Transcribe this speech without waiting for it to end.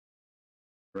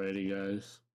Alrighty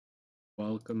guys,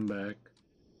 welcome back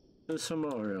to some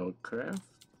RLCraft.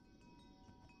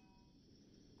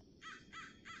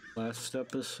 Last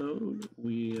episode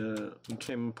we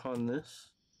came upon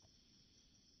this,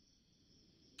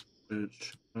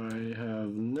 which I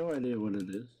have no idea what it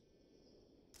is.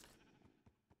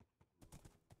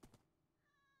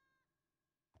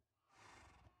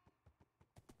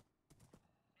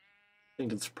 I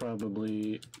think it's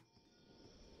probably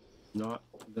not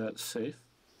that safe.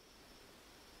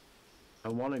 I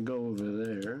want to go over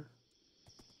there,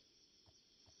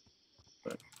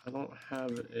 but I don't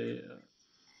have a...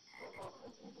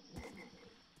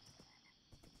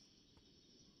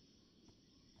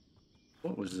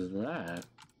 What was that?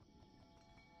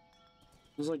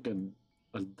 It was like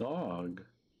a dog.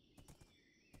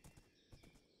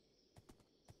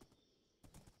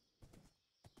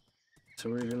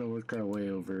 So we're gonna work our way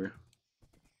over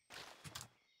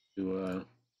to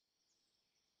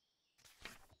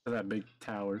that big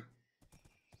tower.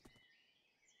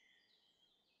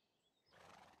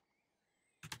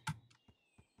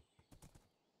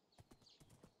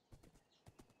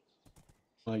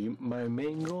 Like, my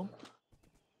main goal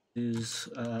is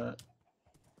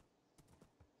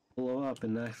blow up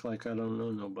and act like I don't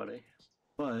know nobody.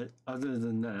 But other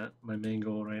than that, my main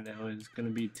goal right now is gonna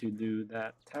be to do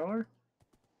that tower.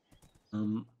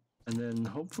 And then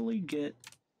hopefully get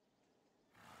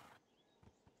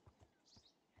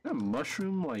that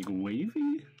mushroom like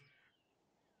wavy?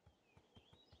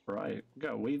 Right,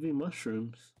 got wavy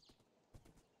mushrooms.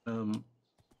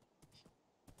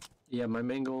 Yeah, my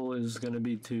main goal is gonna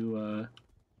be to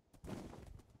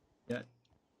get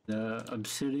the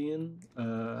obsidian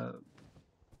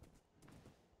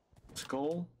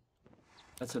skull.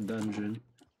 That's a dungeon.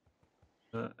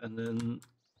 And then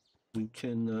we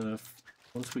can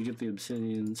once we get the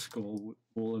obsidian skull,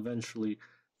 we'll eventually,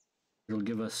 it'll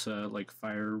give us like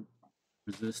fire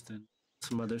resistant,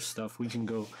 some other stuff. We can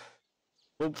go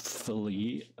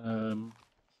hopefully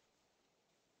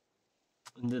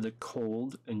into the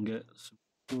cold and get some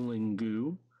cooling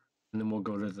goo, and then we'll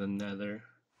go to the nether.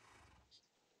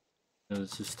 And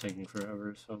it's just taking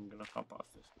forever, so I'm gonna hop off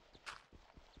this.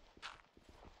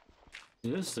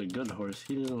 This is a good horse.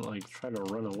 He doesn't like try to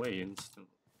run away instantly.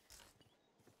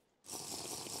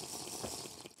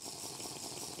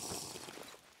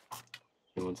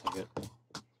 Give me 1 second.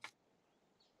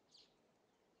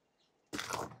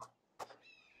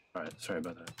 Alright, sorry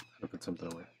about that. I had to put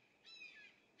something away.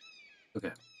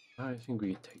 Okay, I think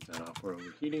we can take that off. We're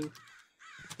overheating.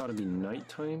 It's about to be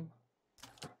nighttime.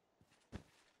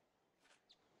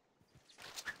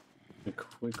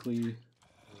 Quickly.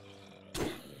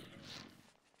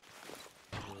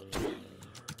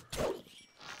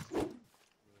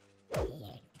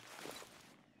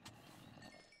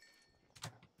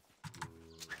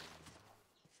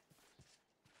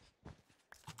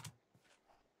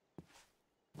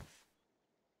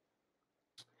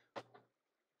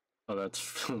 Oh,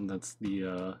 that's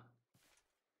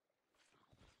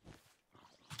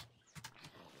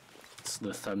it's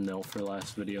the thumbnail for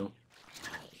last video.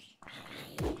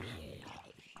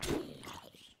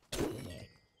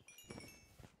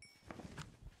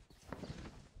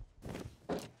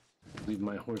 Leave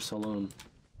my horse alone.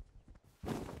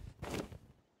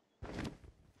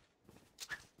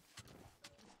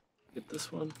 Get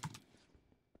this one.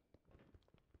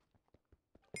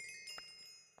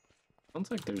 Sounds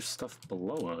like there's stuff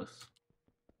below us.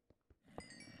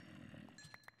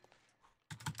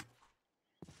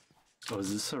 Oh,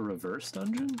 is this a reverse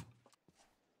dungeon?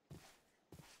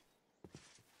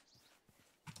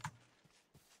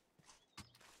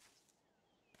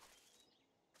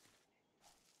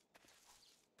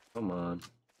 Come on.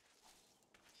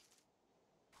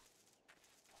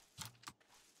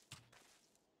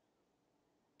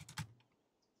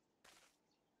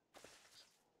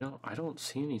 No, I don't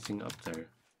see anything up there.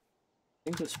 I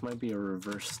think this might be a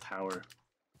reverse tower.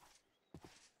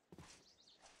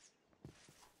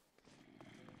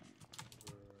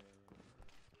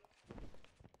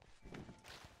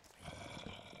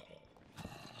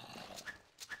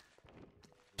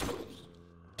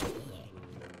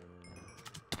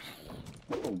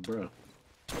 Oh, bro.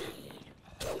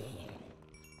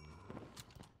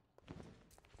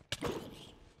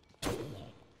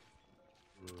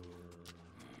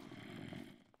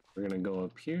 We're gonna go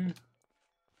up here.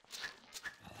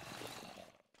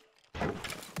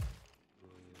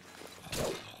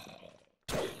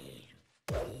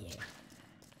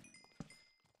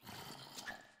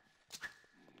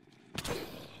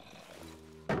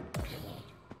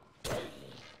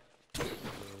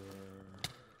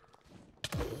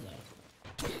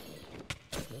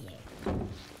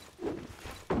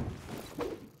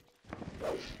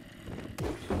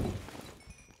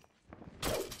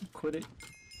 quit it.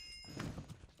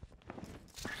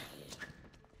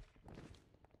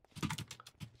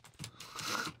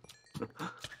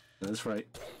 That's right.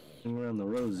 Hang around the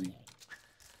Rosie.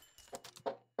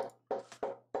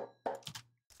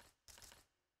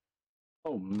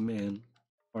 Oh man,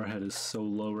 our head is so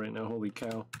low right now. Holy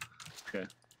cow. Okay.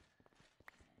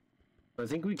 I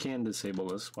think we can disable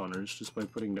the spawners just by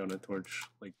putting down a torch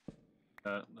like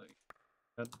that,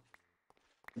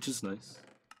 which is nice.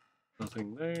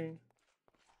 Nothing there.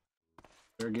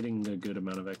 We're getting a good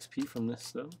amount of XP from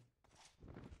this though.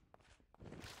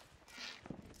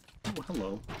 Oh,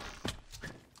 hello.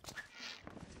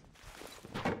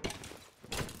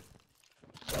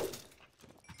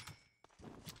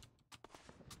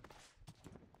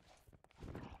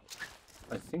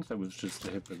 I think that was just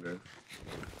a hippogriff.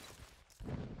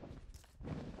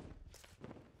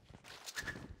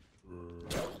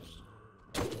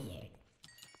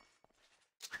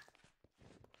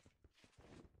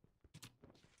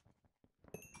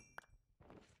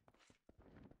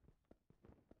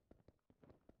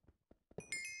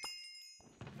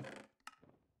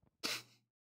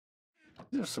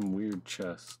 These are some weird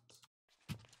chests.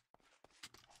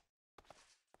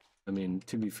 I mean,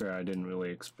 to be fair, I didn't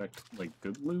really expect, like,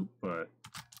 good loot, but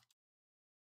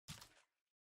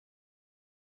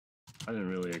I didn't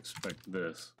really expect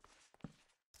this.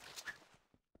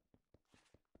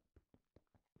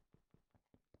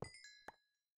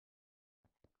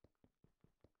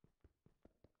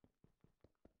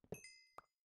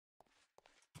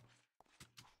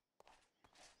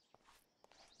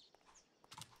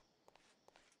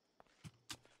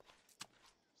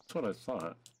 That's what I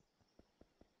thought.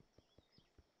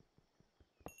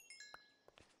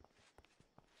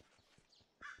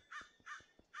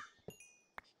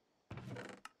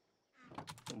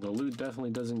 The loot definitely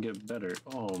doesn't get better.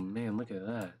 Oh man, look at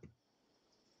that.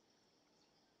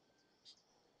 Is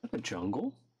that a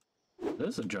jungle? That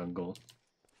is a jungle.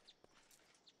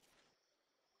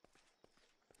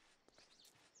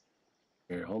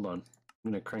 Here, hold on.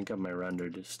 I'm gonna crank up my render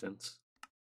distance.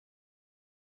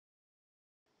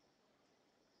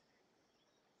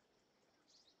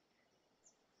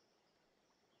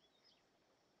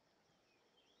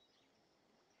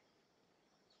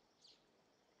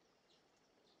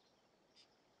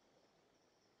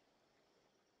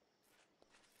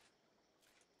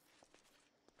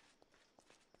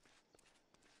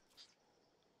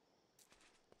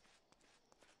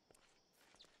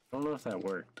 I don't know if that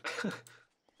worked.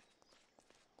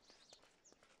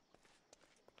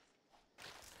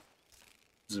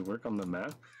 Does it work on the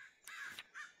map?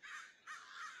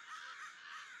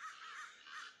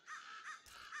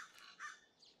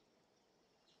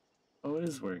 Oh, it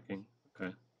is working.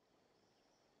 Okay.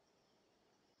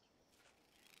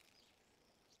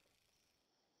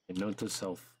 Okay, note to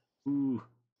self. Ooh.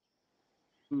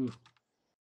 Ooh.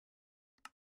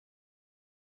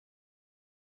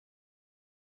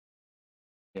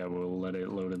 Yeah, we'll let it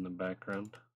load in the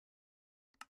background.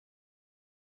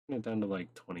 Bring it down to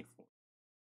like 24.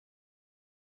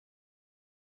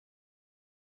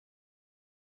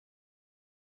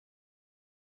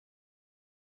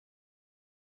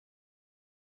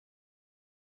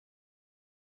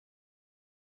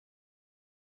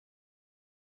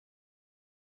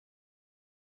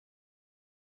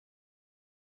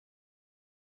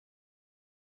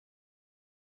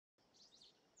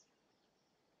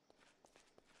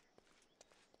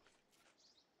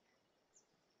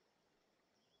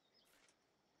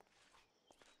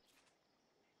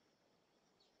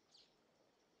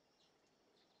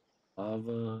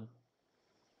 Lava.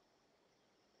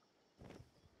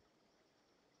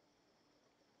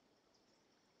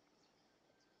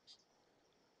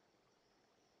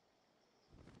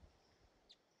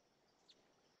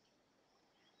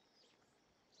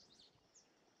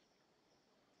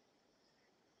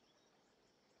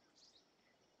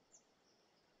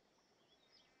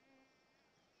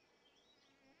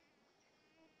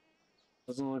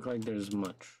 Doesn't look like there's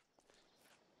much.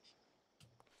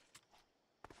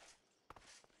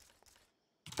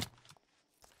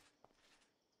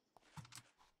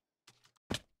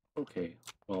 Okay,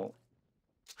 well.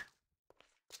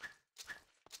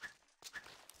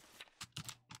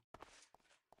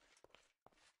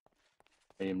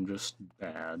 I am just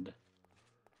bad.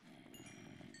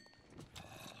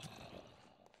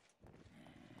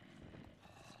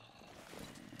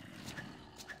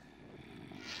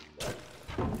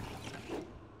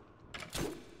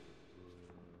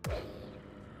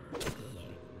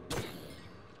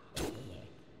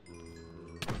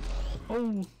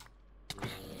 Oh!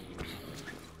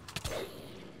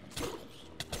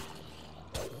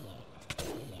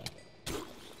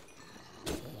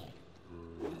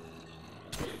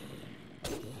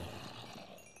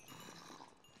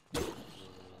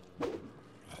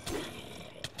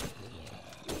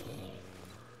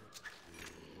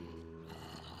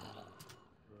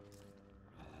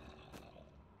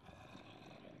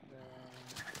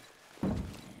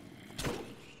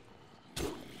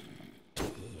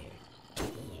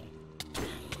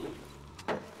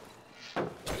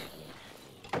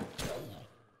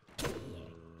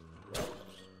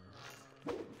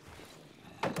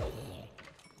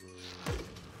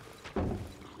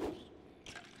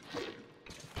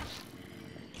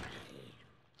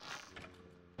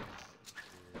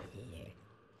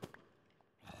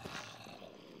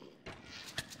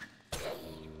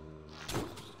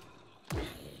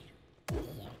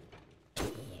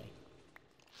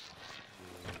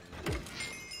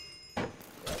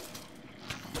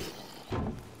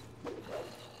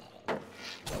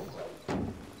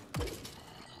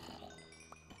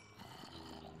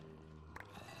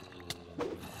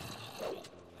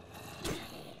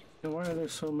 are there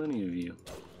so many of you?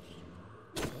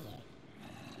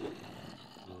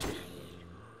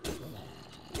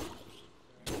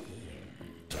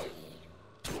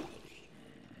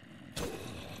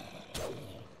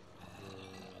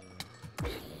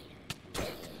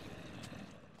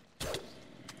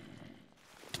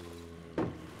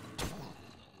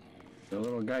 The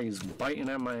little guy is biting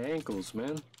at my ankles,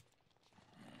 man.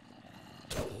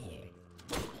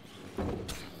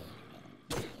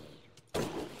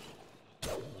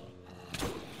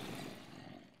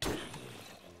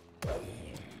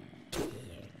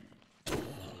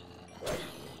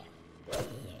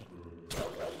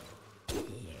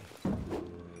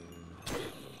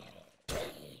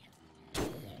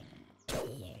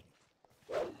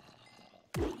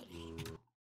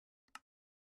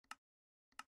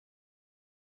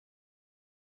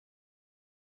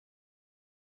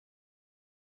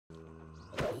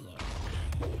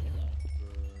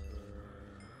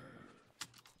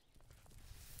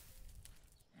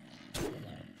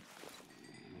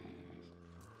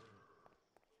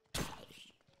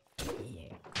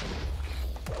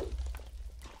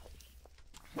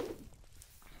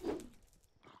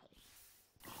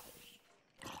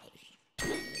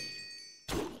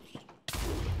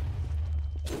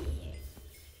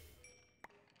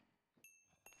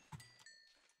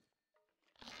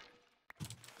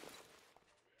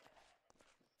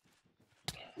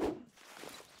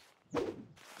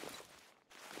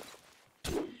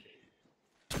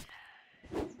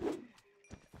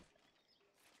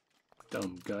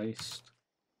 Dumb Geist.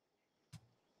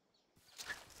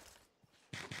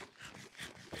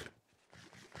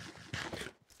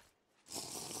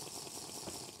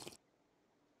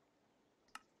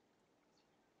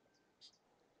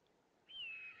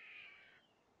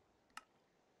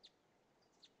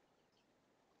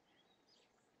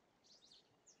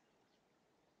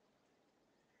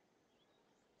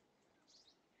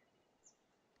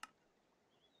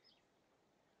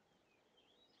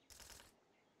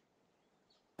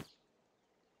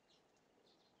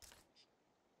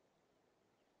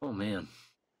 Oh man.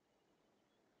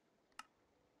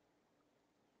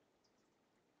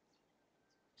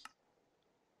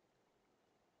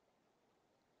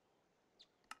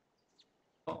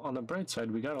 Well, on the bright side,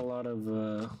 we got a lot of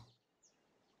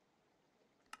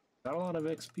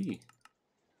XP.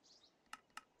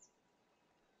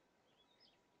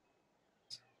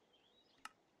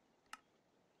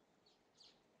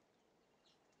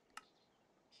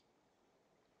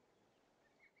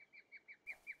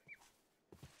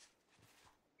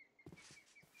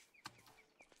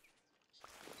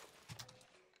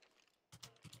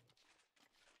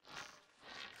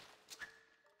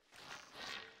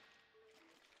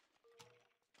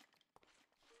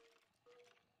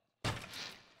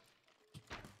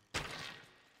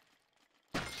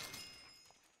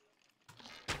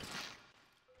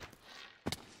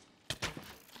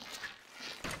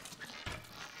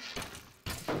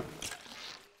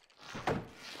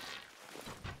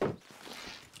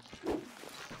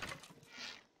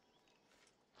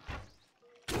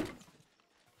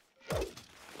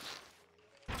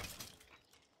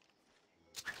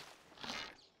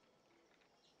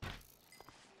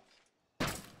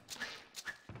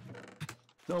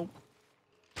 Nope.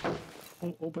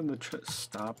 Open the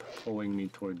stop pulling me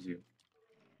towards you.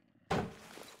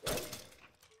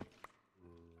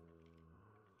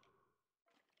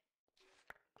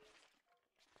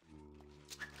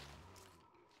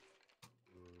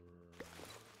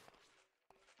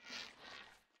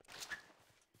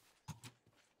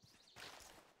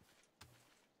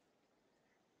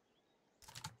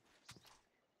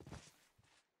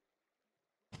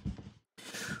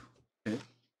 Okay.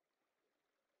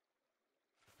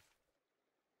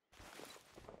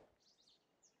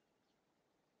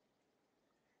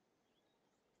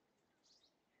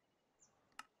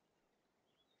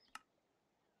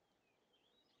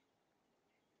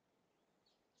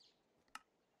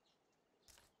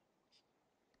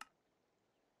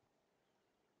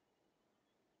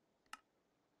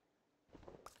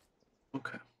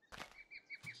 Okay.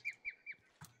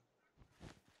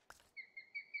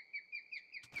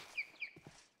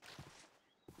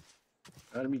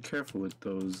 Gotta be careful with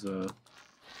those,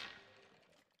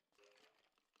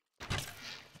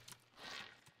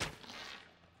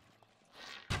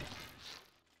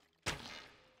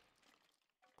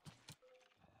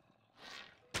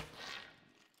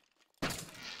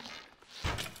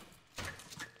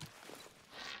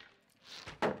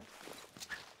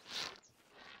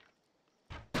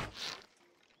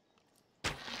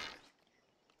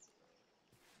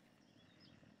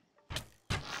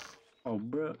 Oh,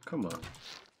 bruh, come on.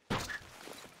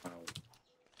 Wow.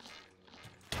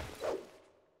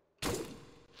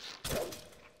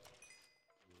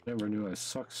 Never knew I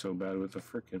sucked so bad with a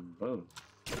frickin' bow.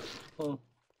 Oh.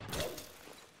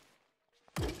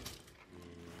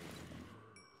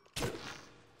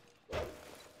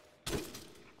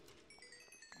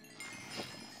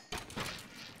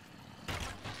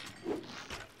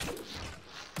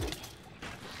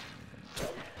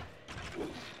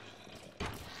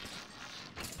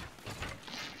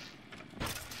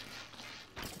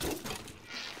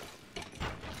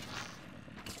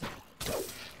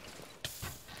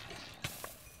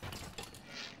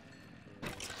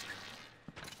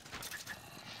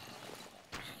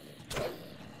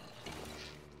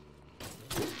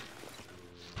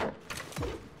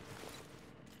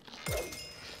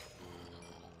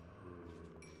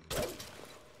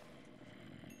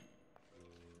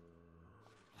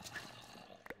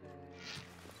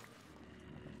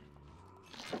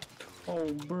 Oh,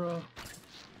 bruh.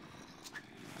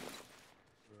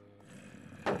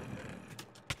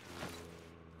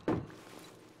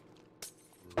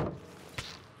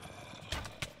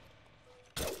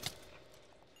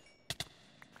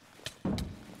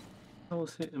 That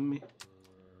was hitting me.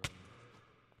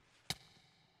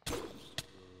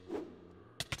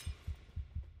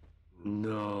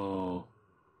 No.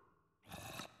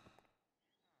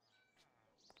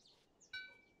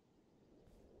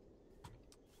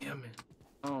 Damn it.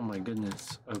 Oh my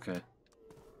goodness. Okay.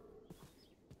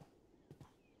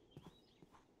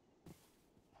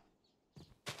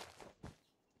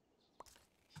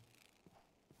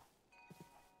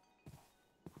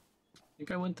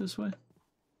 Think I went this way?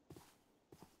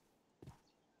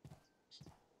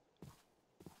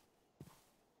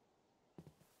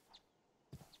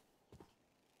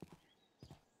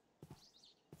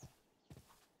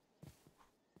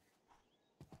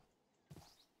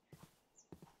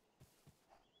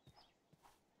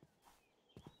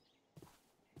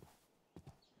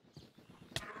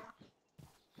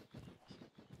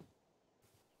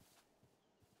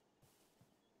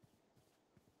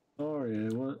 Sorry,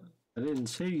 I didn't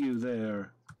see you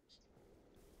there.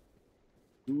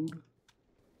 Dude.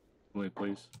 Wait,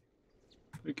 please.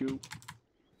 Thank you.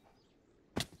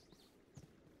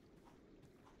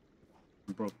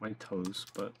 Broke my toes,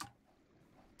 but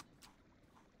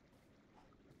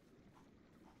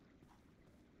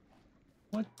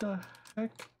what the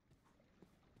heck?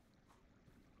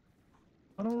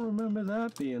 I don't remember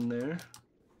that being there.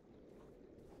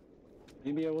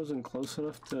 Maybe I wasn't close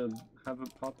enough to have it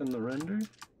pop in the render?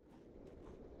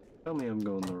 Tell me I'm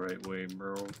going the right way,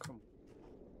 bro. Come on.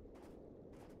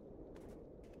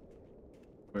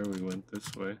 Where we went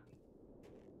this way.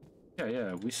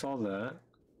 Yeah, we saw that.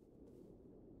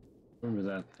 Remember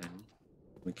that thing.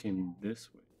 We came this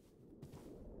way.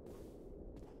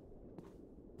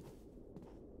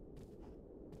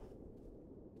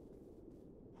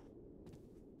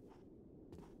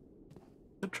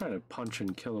 I'm trying to punch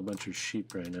and kill a bunch of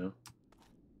sheep right now.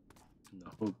 In the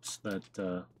hopes that,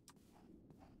 oh,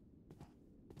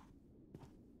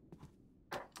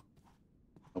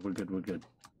 we're good, we're good.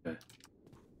 Okay.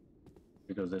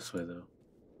 We go this way, though.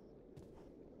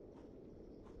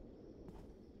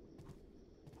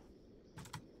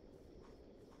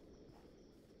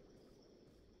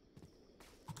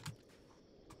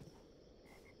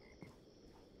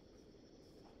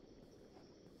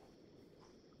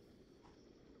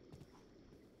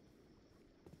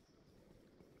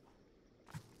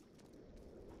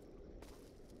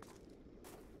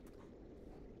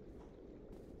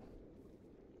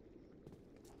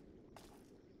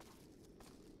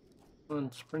 Come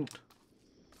on, sprint.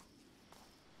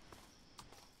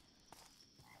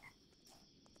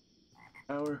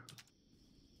 Power.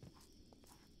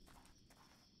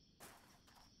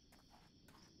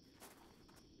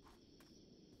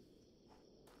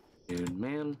 Dude,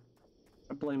 man.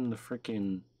 I blame the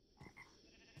frickin'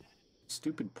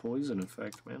 stupid poison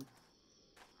effect, man.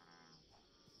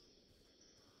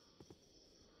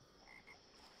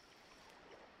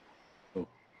 Oh.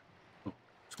 Oh.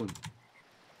 Swim.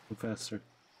 Go faster.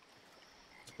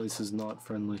 This place is not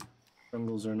friendly.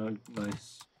 Jungles are not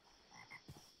nice.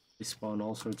 They spawn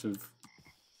all sorts of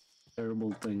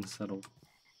terrible things that'll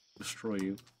destroy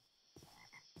you.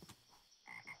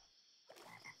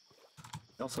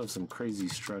 They also have some crazy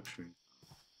structures.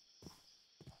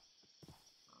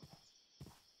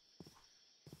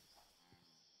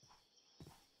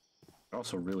 They're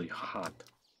also really hot.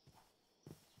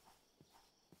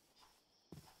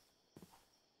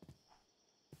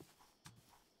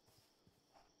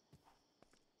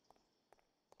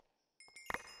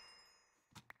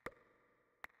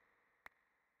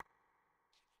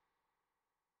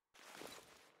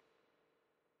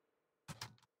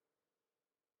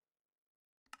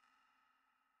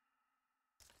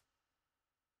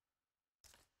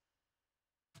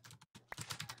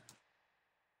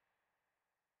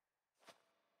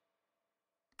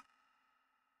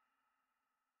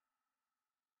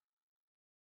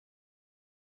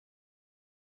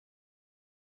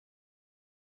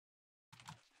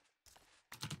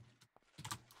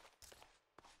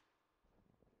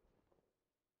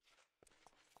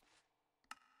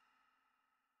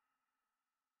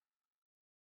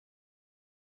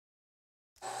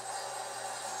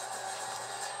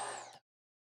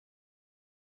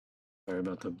 Sorry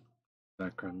about the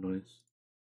background noise.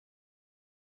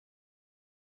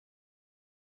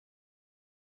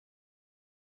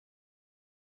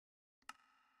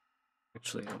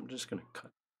 Actually, I'm just gonna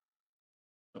cut.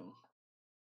 So.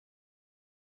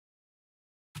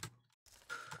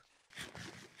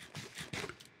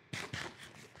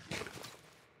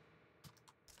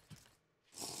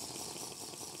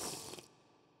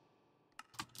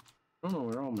 I don't know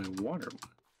where all my water went.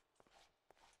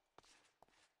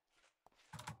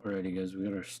 Alrighty, guys, we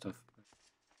got our stuff back.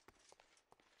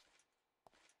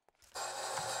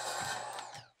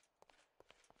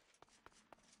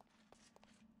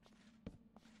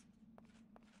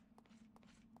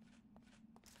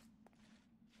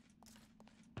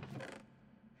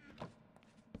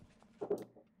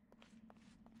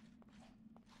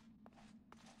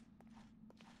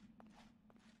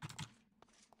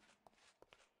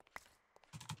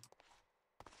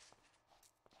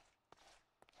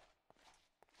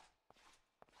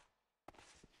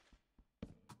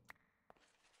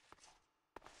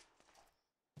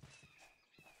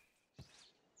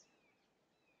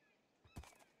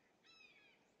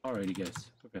 Alrighty,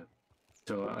 guys. Okay.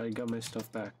 So I got my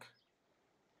stuff back.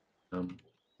 And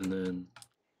then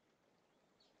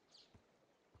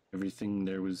everything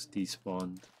there was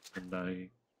despawned, and I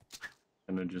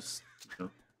kind of just, you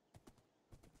know,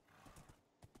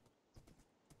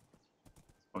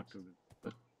 walked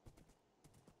over.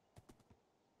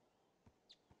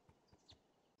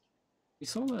 We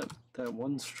saw that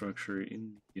one structure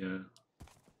in the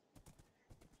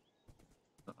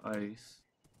ice.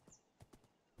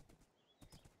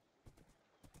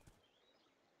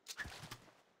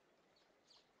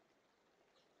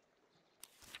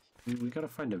 We gotta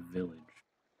find a village.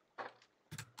 I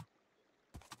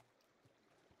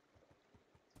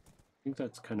think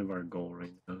that's kind of our goal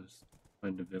right now, is to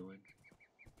find a village.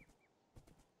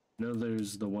 I know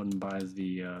there's the one by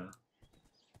the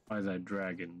by that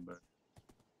dragon, but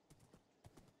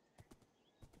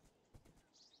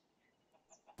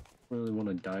I don't really want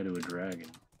to die to a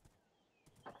dragon.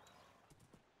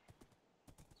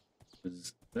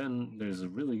 Because then there's a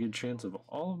really good chance of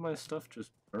all of my stuff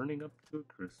just burning up to a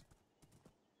crisp.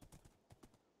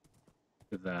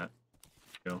 Look at that.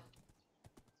 Go.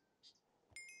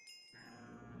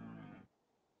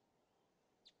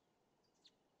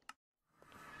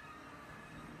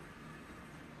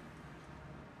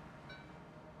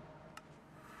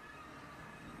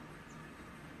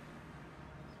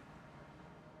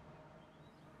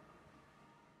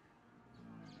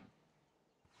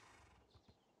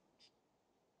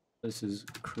 This is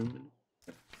crewman.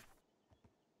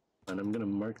 And I'm gonna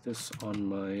mark this on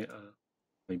my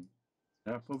my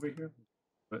map over here.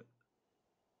 But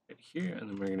right here, and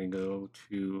then we're gonna go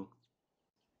to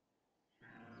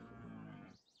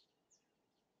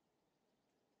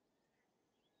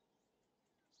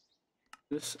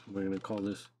this. We're gonna call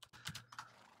this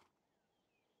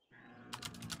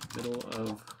middle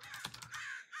of.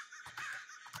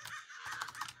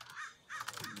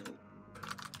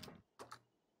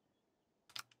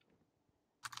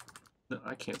 No,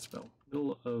 I can't spell.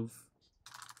 Middle of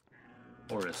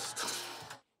forest.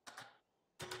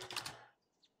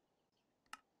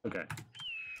 Okay.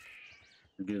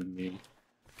 Forgive me.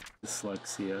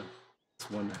 Dyslexia. It's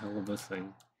one hell of a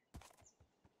thing.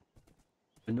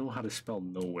 I know how to spell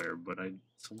nowhere, but I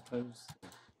sometimes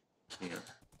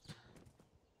can't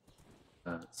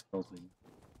spell things.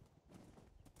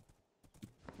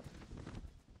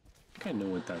 I think I know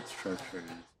what that structure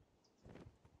is.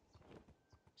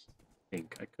 I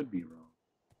think. I could be wrong.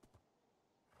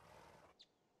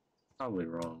 Probably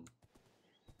wrong.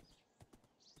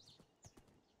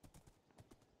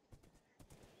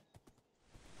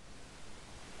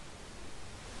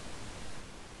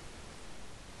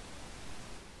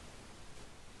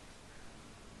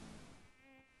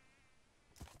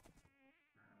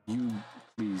 You,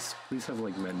 please have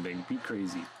like mending. Be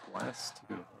crazy. Blast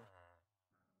too.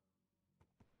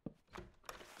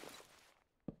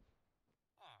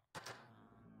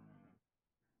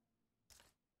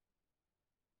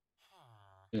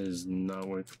 It is not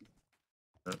worth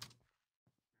that.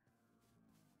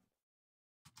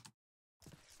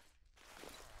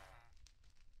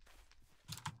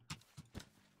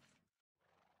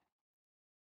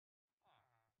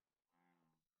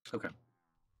 Okay.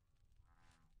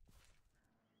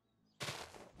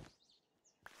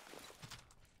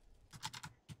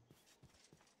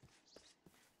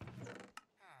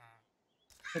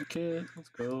 Head kit, let's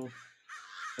go.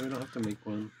 We don't have to make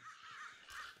one.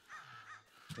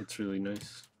 That's really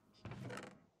nice.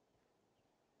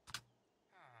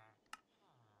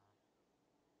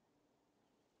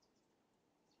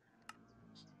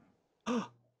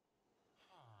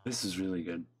 This is really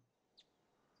good.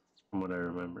 From what I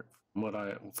remember.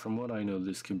 From what I know,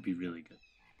 this can be really good.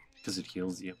 Because it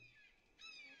heals you.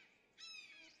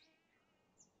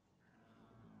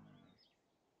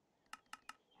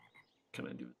 Can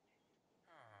I do it?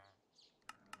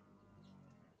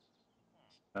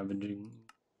 Scavenging.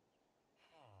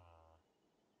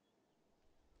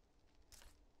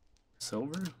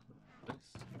 Silver? Nice.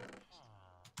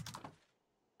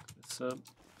 This up.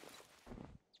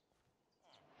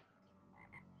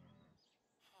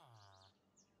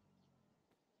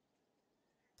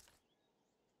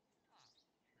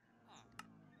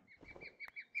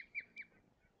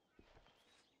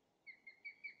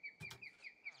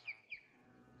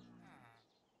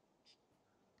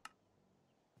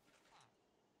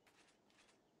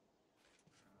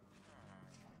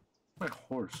 My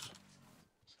horse.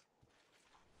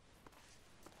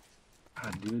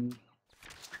 God, dude.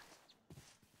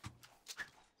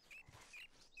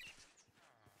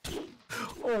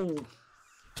 Oh!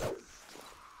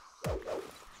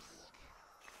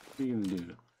 What are you gonna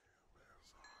do?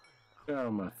 Get out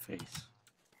of my face.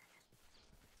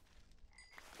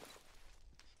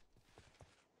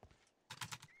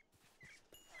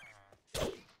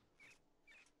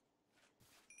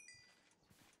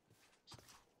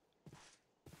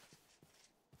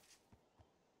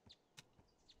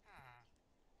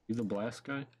 You the blast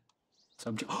guy?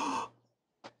 Subject.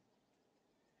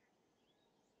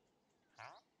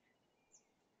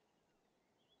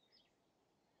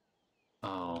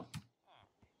 Oh.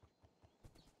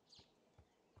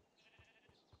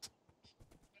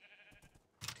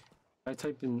 I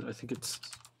type in, I think it's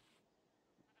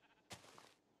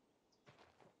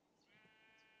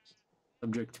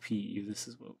subject P. This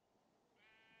is what.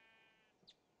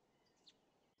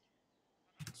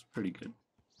 It's pretty good.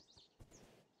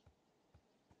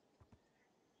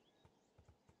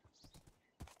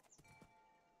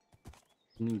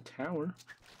 New tower.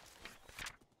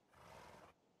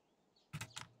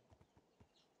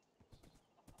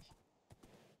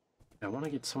 I want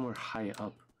to get somewhere high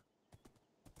up.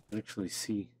 Actually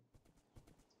see.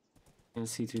 Can't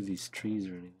see through these trees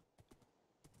or anything.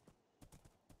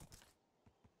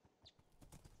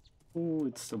 Oh,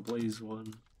 it's the blaze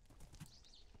one.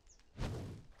 I'm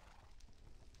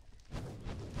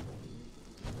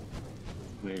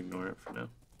gonna ignore it for now.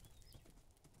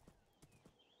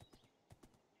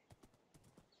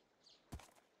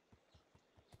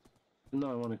 No,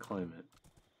 I want to climb it.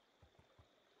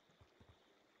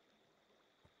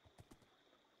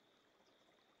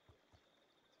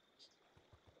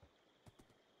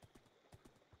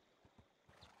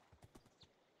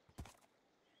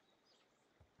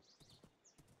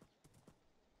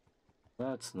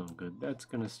 That's no good. That's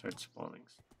gonna start spawning.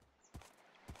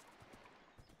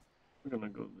 We're gonna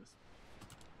go this.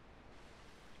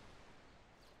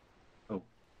 Oh.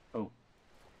 Oh.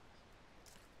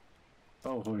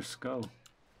 Oh, horse, go.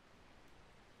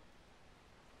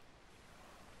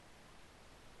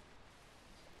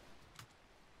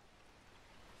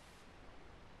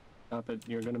 Stop it.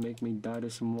 You're gonna make me die to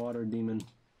some water, demon.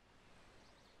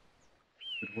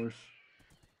 Good horse.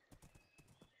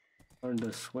 Learn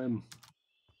to swim.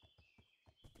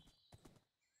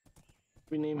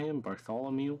 We name him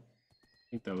Bartholomew?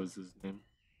 I think that was his name.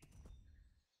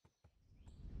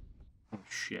 Oh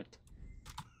shit.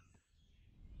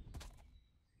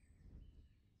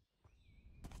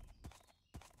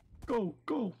 Go,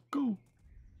 go, go,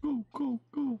 go, go,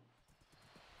 go.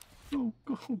 Go,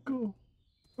 go, go.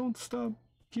 Don't stop.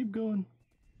 Keep going.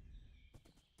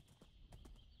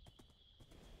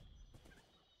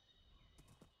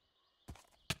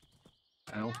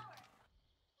 Ow.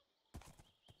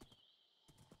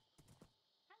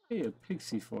 Hey, a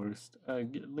pixie forest.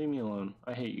 Leave me alone.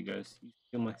 I hate you guys. You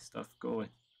steal my stuff. Go away.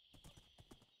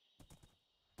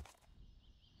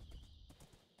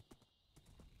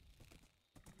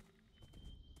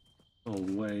 No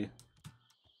way.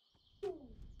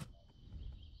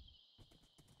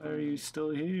 Why are you still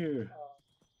here?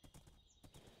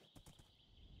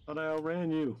 Thought I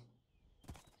outran you.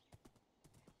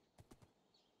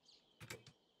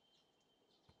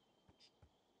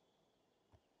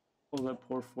 Oh, that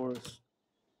poor forest.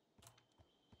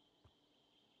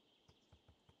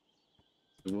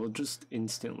 We'll just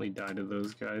instantly die to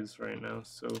those guys right now,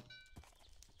 so...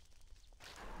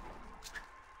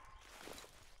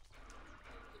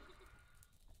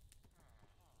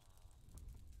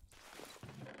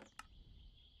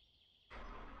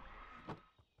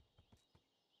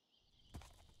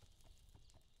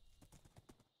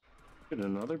 Get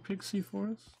another pixie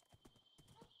forest?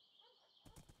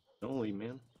 Holy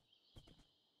man.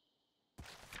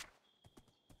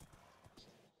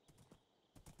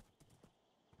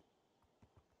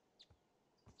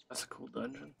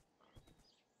 dungeon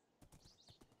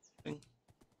thing.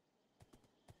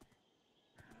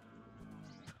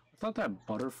 I thought that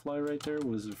butterfly right there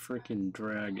was a freaking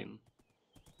dragon.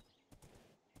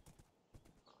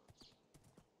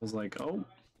 I was like, oh,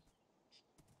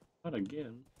 not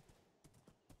again.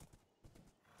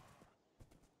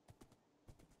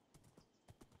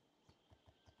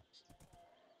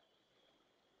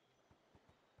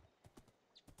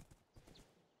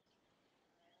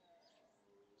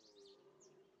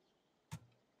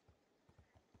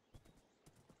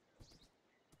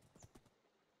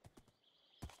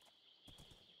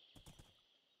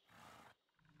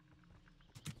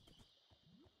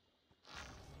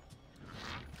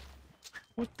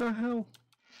 What the hell?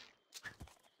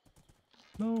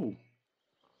 No.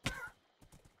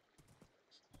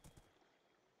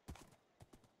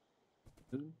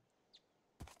 Dude.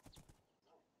 I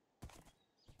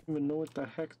don't even know what the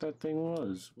heck that thing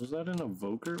was. Was that an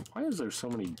evoker? Why is there so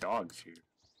many dogs here?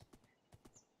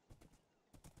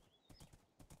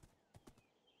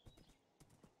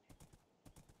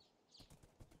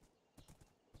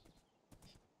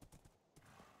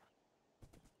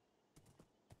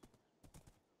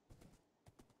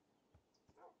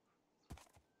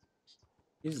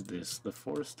 Is this the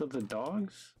forest of the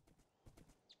dogs?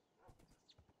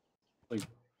 Like,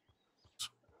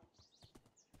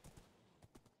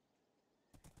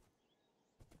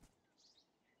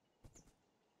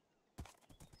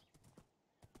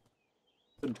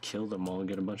 could kill them all and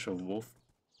get a bunch of wolf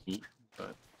meat,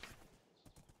 but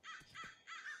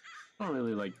I don't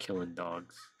really like killing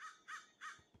dogs.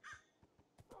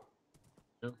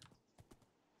 No.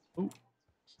 Ooh.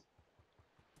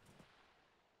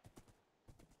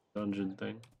 Dungeon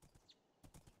thing.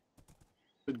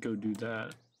 Could go do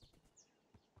that.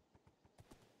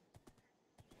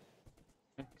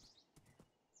 Heck.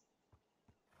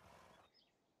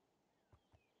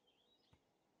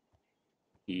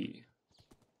 Yeah.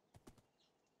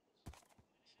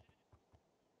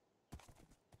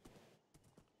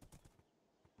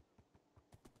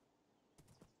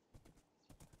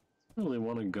 I really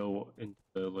want to go into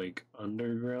the like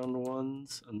underground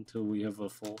ones until we have a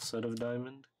full set of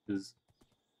diamond, because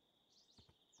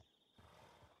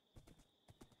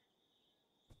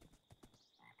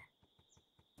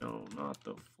no, not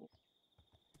the full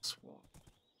swamp.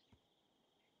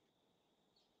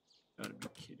 Gotta be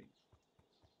kidding.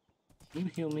 Can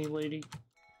you heal me, lady?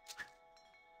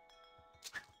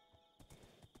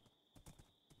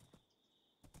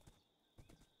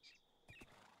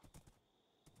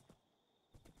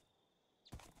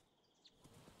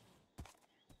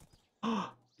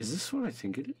 Is this what I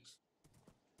think it is?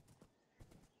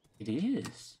 It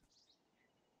is.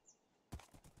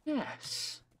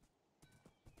 Yes.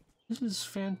 This is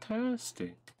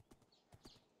fantastic.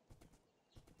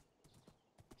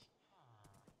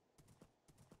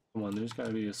 Come on, there's gotta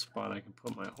be a spot I can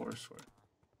put my horse where.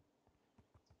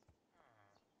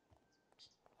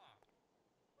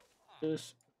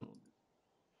 This.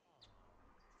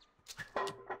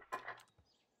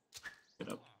 Get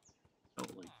up. Oh,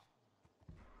 like.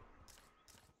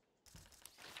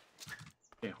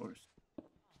 Hey, horse.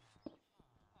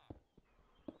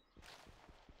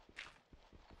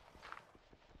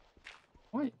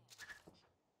 What?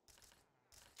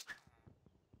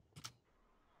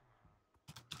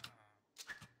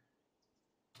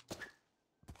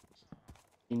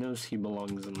 He knows he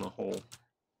belongs in the hole.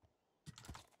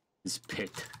 His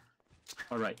pit.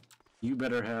 Alright. You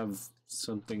better have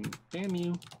something. Damn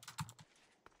you.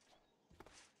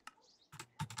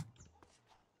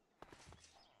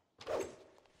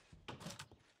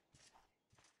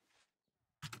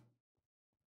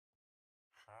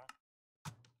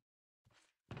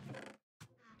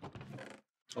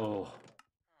 Oh.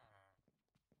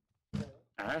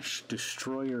 Ash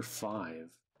Destroyer 5.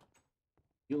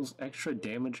 Deals extra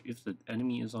damage if the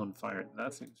enemy is on fire.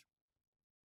 That thing's...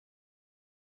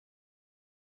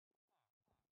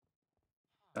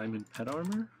 Diamond pet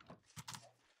armor?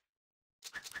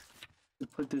 We'll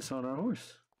put this on our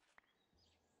horse.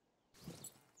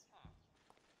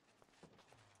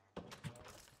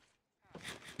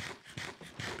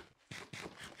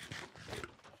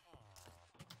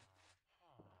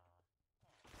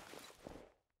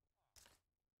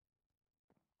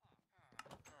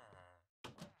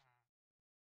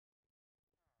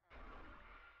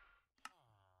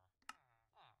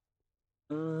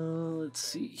 Let's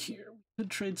see here. We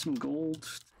could trade some gold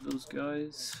to those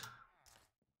guys.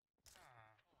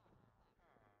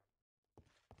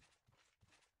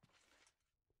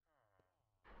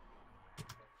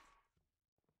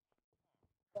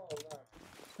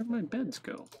 Where'd my beds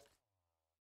go?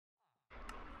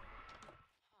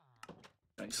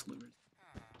 nice livers.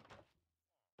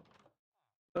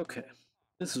 Okay,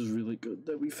 this is really good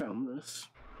that we found this.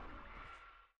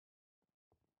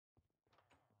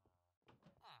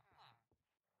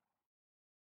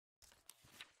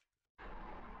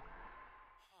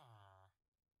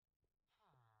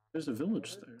 There's a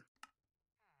village there.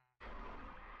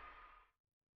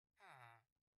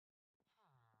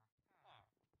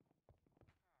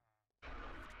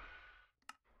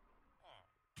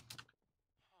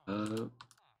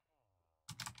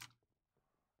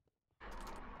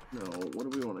 No, what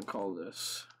do we want to call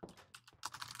this?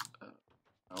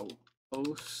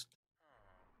 Outpost?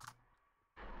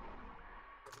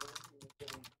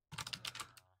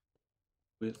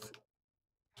 With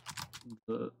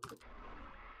the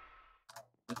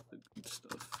good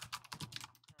stuff.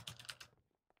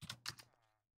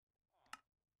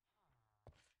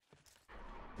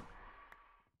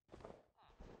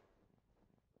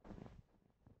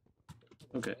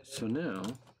 Okay, so now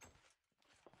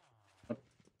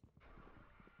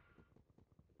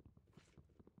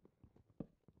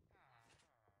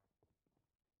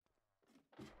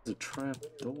there's a trap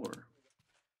door.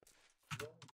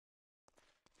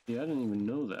 Yeah, I didn't even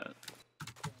know that.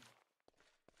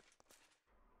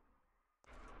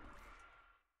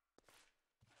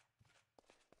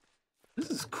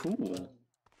 This is cool.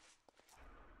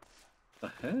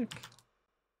 The heck?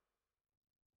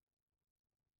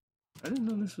 I didn't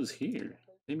know this was here.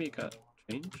 Maybe it got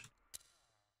changed.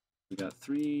 We got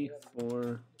 3,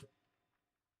 4,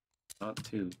 not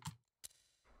 2.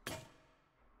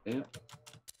 Yep.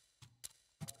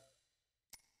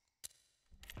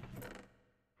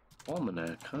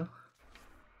 Almanac, huh?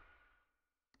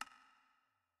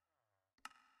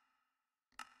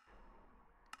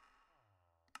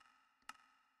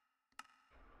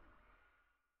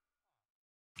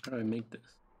 How do I make this?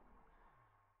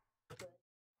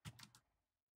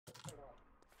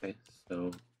 Okay,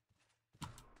 so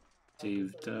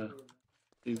saved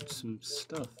some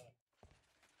stuff.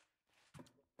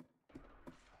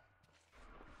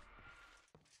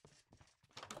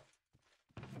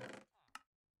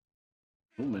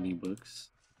 So many books.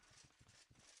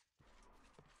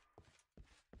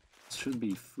 This should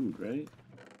be food, right?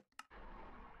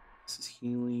 This is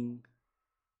healing.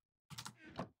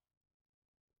 I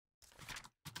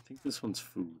think this one's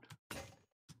food.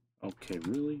 Okay,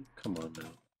 really? Come on now.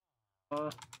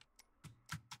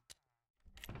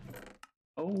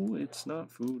 Oh, it's not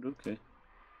food. Okay.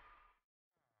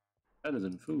 Better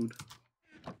than food.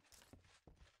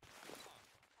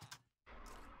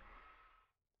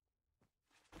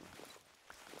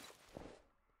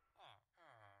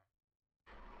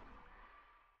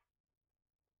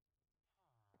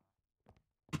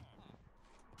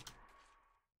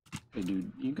 Hey,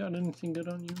 dude, you got anything good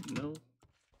on you? No?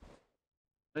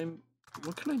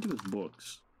 What can I do with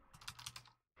books?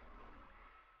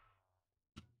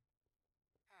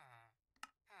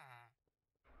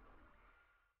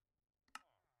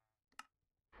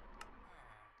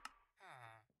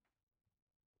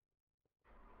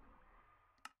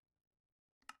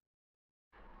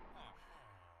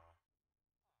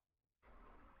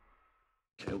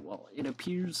 Okay, well, it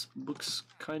appears books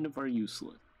kind of are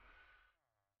useless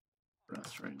for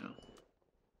us right now.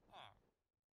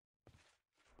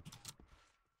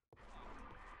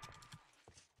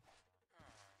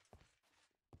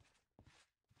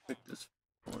 Check this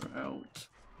floor out.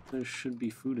 There should be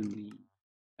food in the...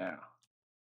 Yeah.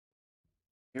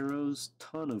 Arrows,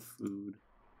 ton of food.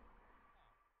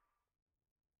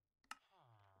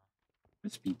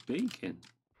 Must be bacon.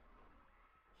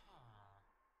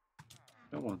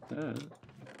 I want that.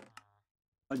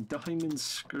 A diamond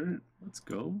skirt. Let's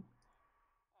go.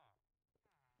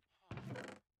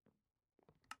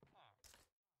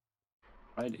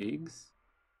 Fried eggs.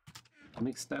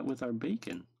 Mix that with our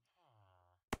bacon.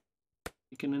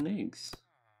 Bacon and eggs.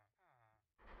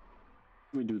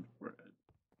 What do we do with bread?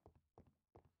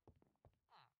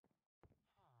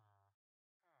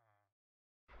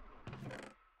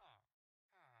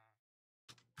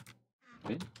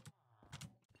 Okay.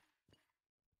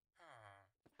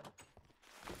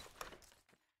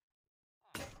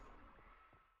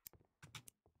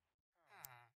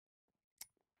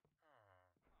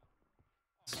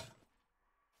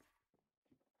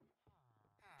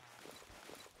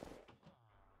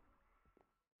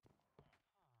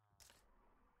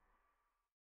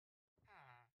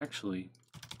 Actually,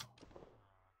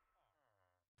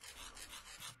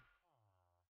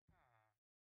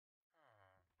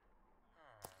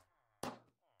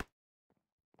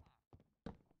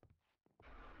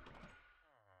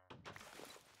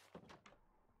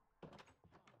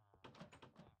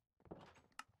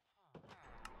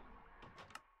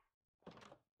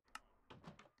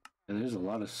 And there's a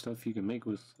lot of stuff you can make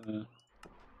with. Can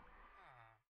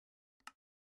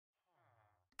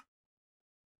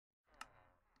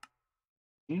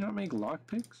you not make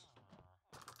lockpicks?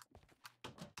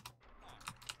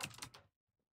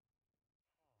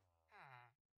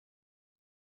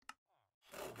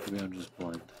 Maybe I'm just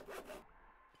blind.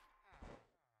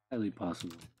 Highly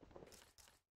possible.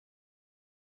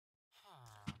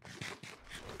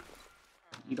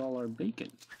 Eat all our bacon.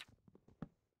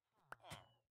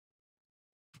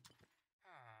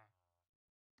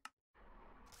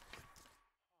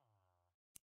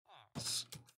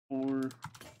 4,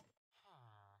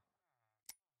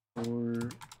 4,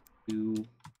 2,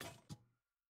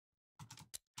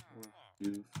 4,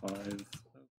 2, 5.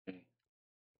 Okay.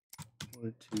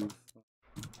 4, 2,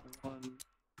 5, 1.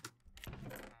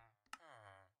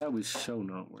 That was so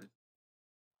not worth it.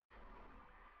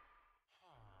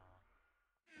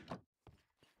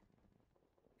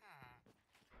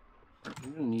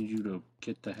 I'm gonna need you to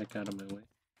get the heck out of my way.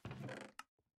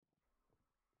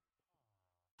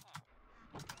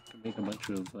 To make a bunch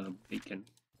of bacon.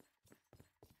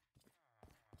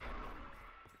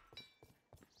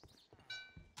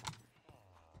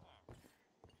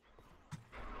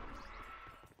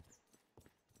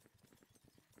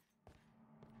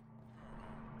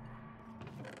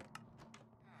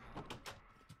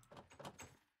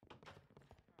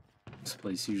 This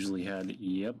place usually had,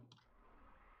 yep.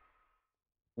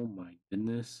 Oh my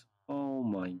goodness. Oh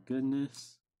my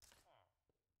goodness.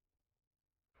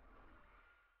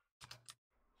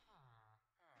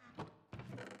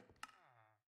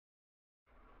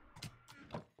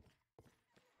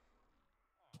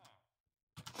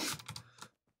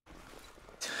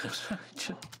 I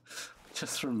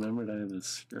just remembered I had this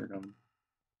skirt on.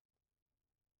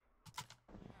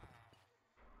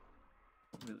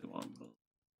 I really want both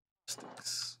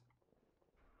sticks.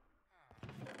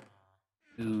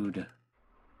 Dude.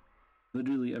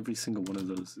 Literally every single one of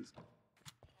those is.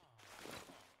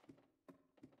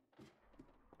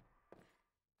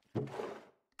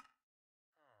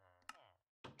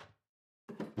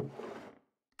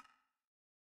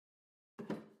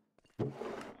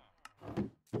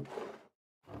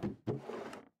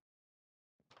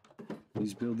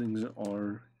 These buildings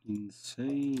are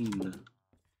insane.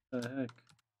 What the heck?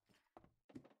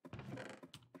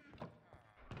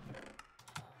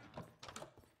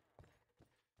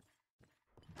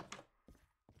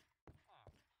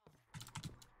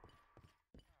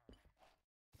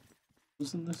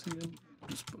 What's in this again?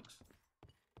 Just books.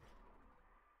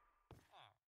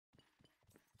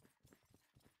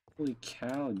 Holy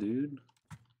cow, dude.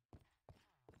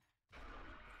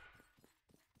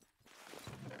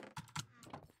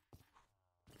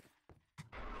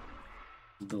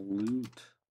 The loot.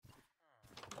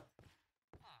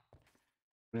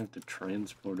 I'm gonna have to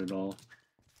transport it all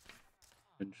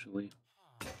eventually.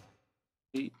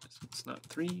 8, it's not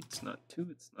 3, it's not 2,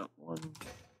 it's not 1.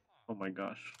 Oh my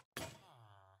gosh.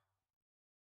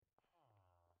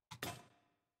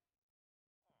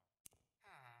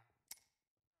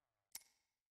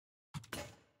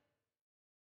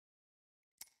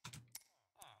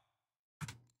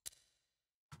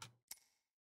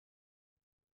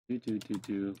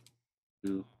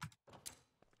 Do.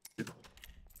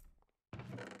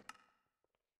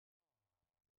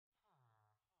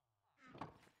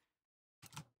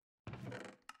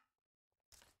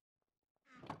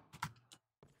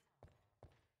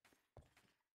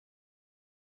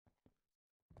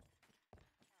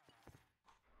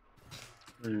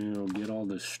 And we'll get all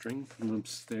the string from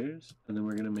upstairs, and then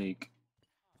we're gonna make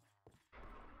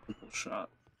triple shot.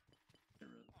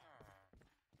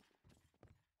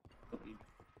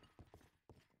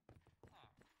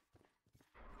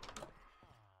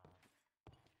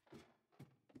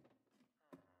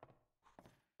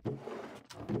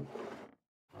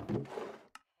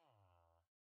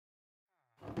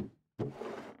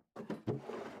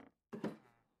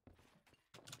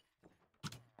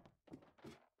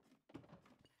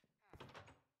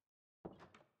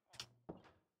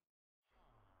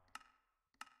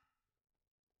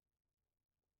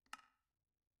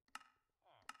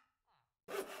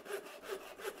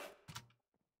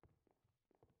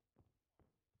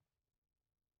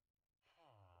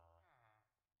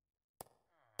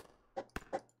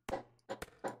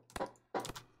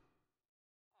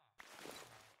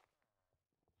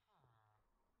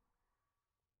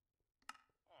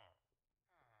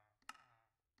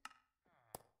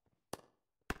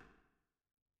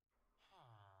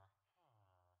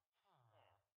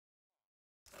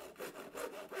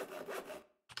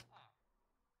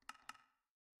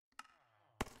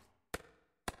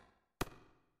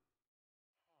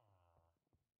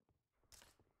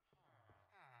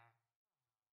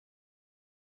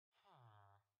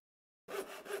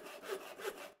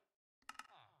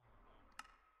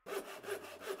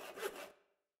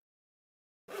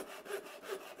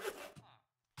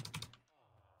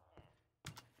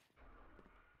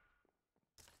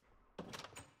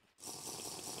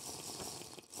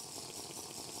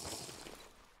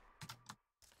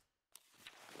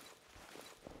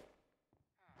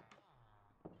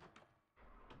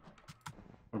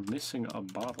 We're missing a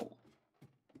bottle.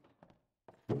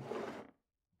 Good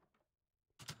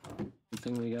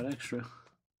thing we got extra.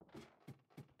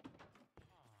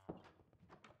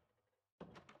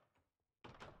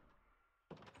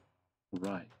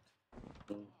 Right.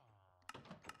 So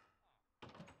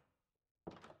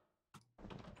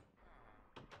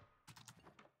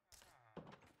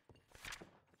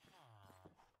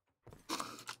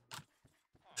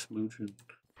smooching.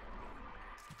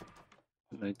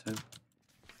 Nighttime.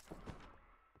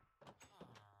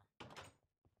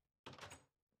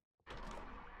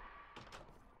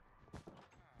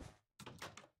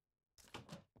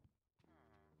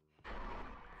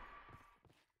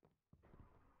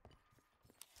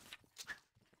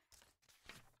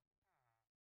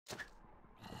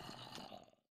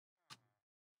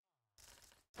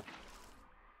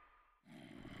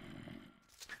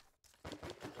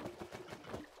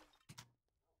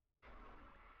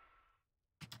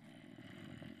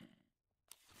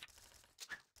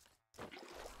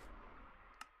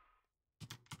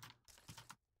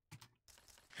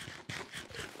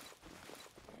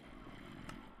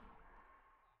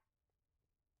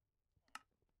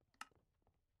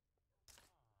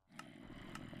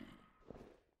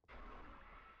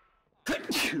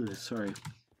 Sorry.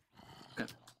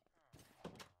 Okay.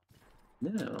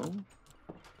 Now,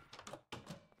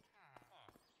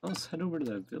 let's head over to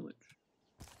that village.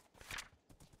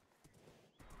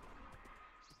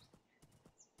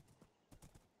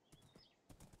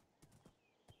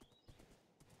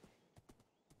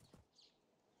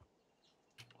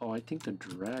 Oh, I think the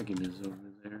dragon is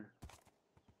over there.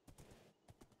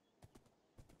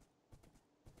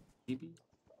 Maybe?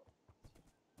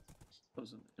 That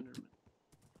was an Enderman.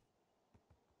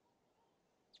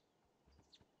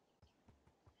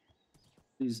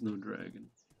 Please, no dragon.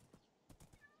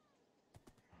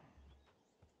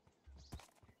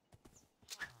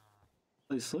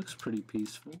 Place looks pretty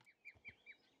peaceful.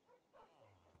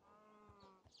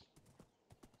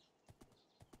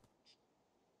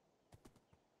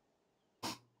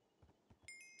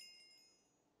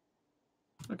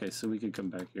 Okay, so we could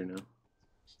come back here now.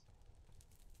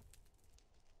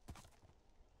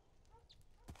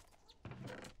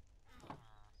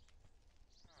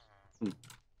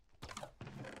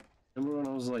 Remember when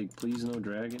I was like, please no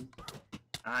dragon?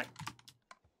 Ah.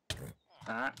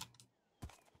 Ah.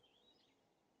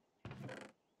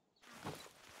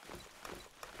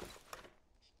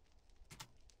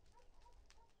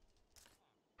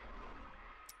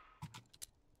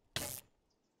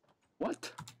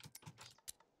 What?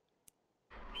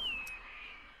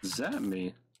 Does that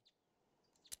mean?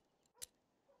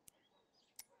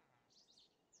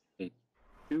 Okay,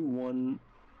 2, 1,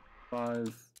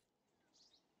 5,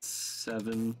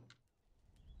 7.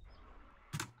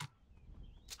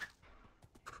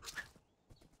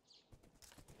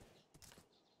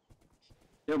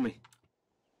 Kill me.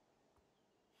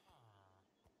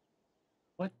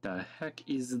 What the heck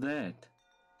is that?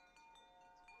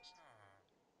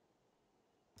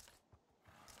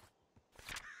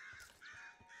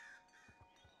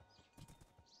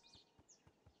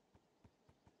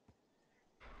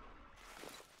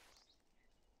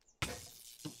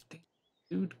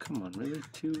 Dude, come on, really?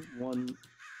 2, 1,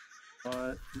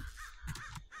 5.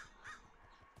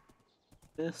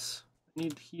 This. I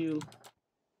need heal.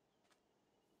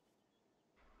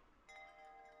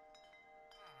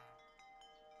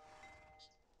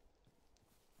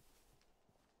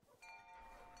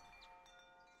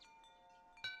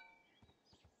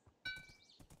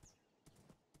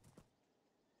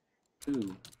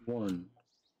 Two, 1.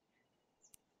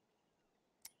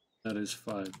 That is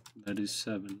 5. That is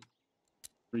 7.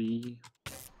 3,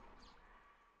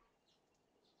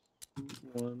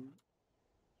 1,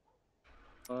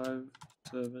 5,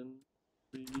 7,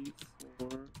 3, 4.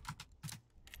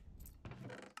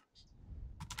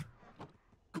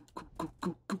 Go, go, go,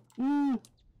 go, go. Ooh!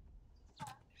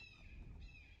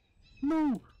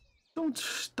 No! Don't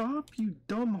stop, you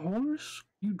dumb horse!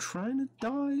 You trying to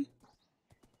die?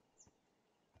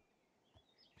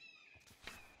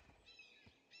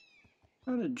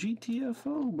 Not a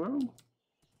GTFO, bro.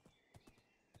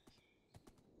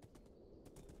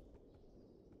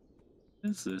 What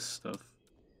is this stuff?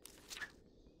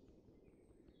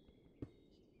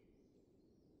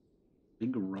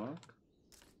 Big rock?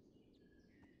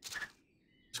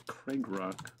 It's Craig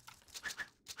rock.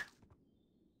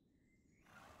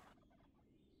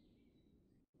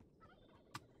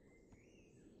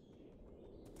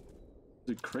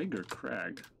 Is it Craig or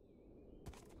Crag?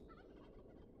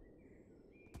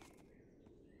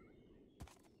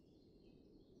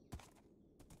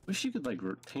 Wish you could like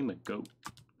tame a goat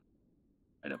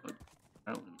right up a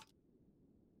mountain.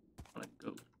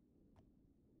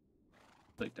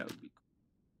 Like that would be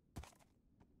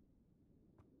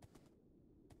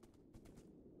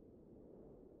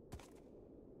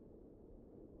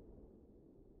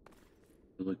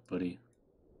cool. Look, buddy.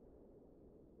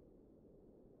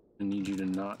 I need you to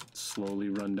not slowly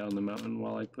run down the mountain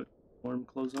while I put warm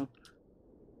clothes on.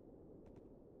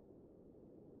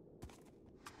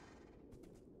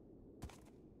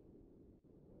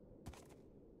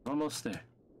 Almost there.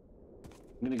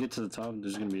 I'm gonna get to the top and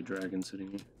there's gonna be a dragon sitting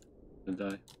here. I'm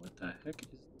gonna die. What the heck is...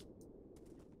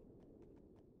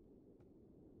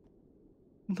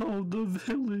 No, the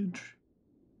village!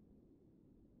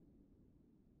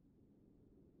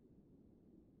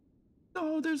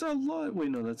 No, there's a lot. Wait,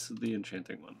 no, that's the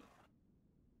enchanting one.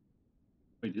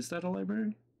 Wait, is that a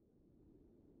library?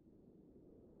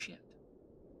 Shit.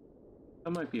 That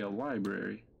might be a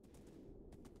library.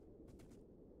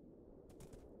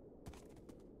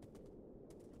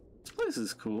 This place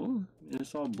is cool. I mean,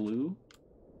 it's all blue.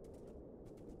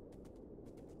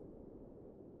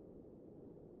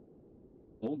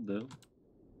 Old though.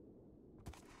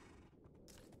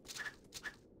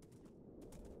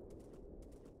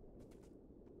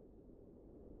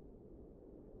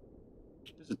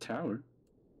 There's a tower.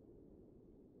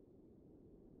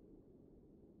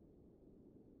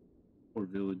 Or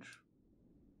village.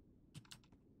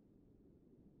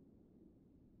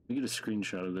 We get a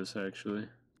screenshot of this actually.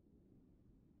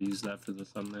 Use that for the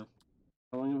thumbnail.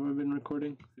 How long have I been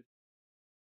recording?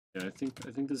 Yeah, I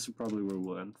think this is probably where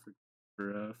we'll end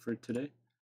for today.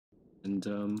 And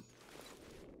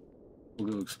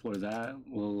we'll go explore that.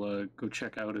 We'll go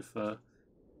check out if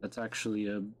that's actually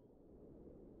a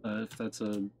if that's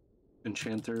a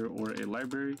enchanter or a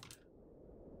library.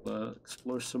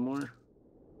 Explore some more.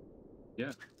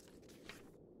 Yeah.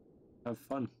 Have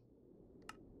fun.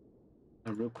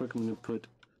 Real quick, I'm gonna put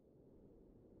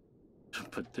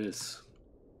this.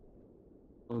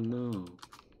 Oh no.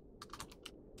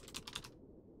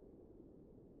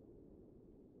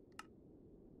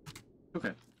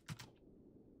 Okay.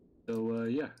 So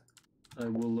yeah, I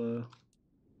will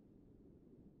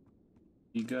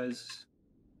see you guys.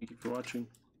 Thank you for watching.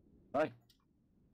 Bye.